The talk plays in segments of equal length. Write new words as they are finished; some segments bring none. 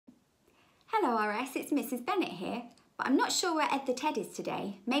Hello RS, it's Mrs. Bennett here, but I'm not sure where Ed the Ted is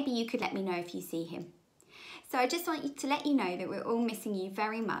today. Maybe you could let me know if you see him. So I just want to let you know that we're all missing you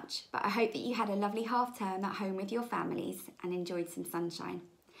very much, but I hope that you had a lovely half term at home with your families and enjoyed some sunshine.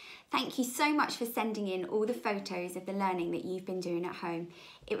 Thank you so much for sending in all the photos of the learning that you've been doing at home.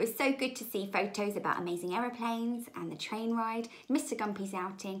 It was so good to see photos about amazing aeroplanes and the train ride, Mr. Gumpy's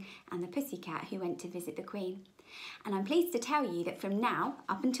outing and the pussycat who went to visit the Queen. And I'm pleased to tell you that from now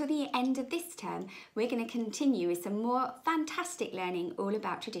up until the end of this term, we're going to continue with some more fantastic learning all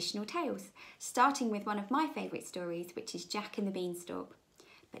about traditional tales, starting with one of my favourite stories, which is Jack and the Beanstalk.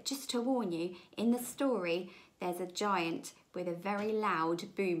 But just to warn you, in the story, there's a giant with a very loud,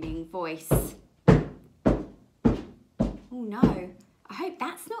 booming voice. Oh no, I hope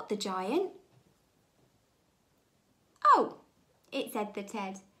that's not the giant. Oh, it's Ed the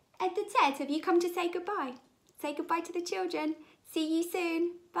Ted. Ed the Ted, have you come to say goodbye? Say goodbye to the children. See you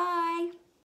soon. Bye.